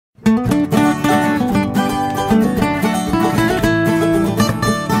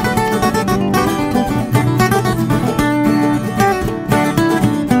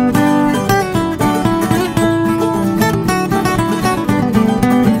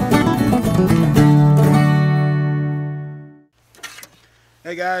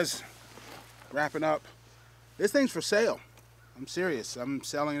Hey guys, wrapping up. This thing's for sale. I'm serious. I'm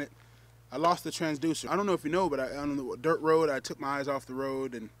selling it. I lost the transducer. I don't know if you know, but on the dirt road, I took my eyes off the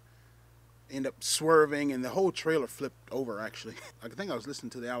road and ended up swerving, and the whole trailer flipped over, actually. I think I was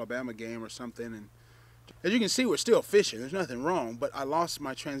listening to the Alabama game or something, and as you can see, we're still fishing. There's nothing wrong, but I lost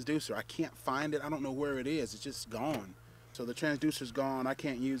my transducer. I can't find it. I don't know where it is. It's just gone. So the transducer's gone. I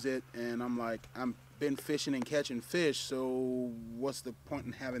can't use it, and I'm like, I'm been fishing and catching fish, so what's the point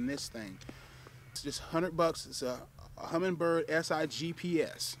in having this thing? It's just $100. It's a Humminbird SI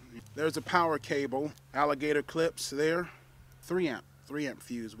GPS. There's a power cable, alligator clips there, 3 amp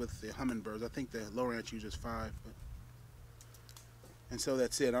fuse with the Humminbirds. I think the lower end uses 5. And so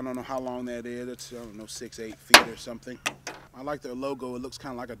that's it. I don't know how long that is. It's, I don't know, 6-8 feet or something. I like their logo. It looks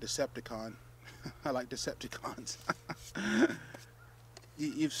kind of like a Decepticon. I like Decepticons.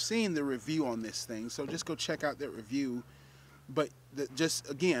 You've seen the review on this thing, so just go check out that review. But just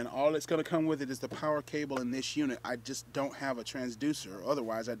again, all it's going to come with it is the power cable in this unit. I just don't have a transducer.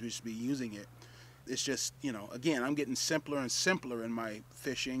 Otherwise, I'd just be using it. It's just, you know, again, I'm getting simpler and simpler in my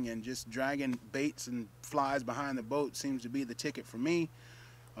fishing, and just dragging baits and flies behind the boat seems to be the ticket for me.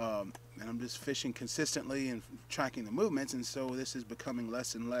 And I'm just fishing consistently and tracking the movements, and so this is becoming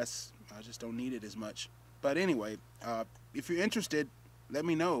less and less. I just don't need it as much. But anyway, if you're interested, let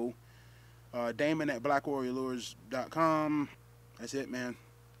me know. Damon at blackwarriorlures.com. That's it, man.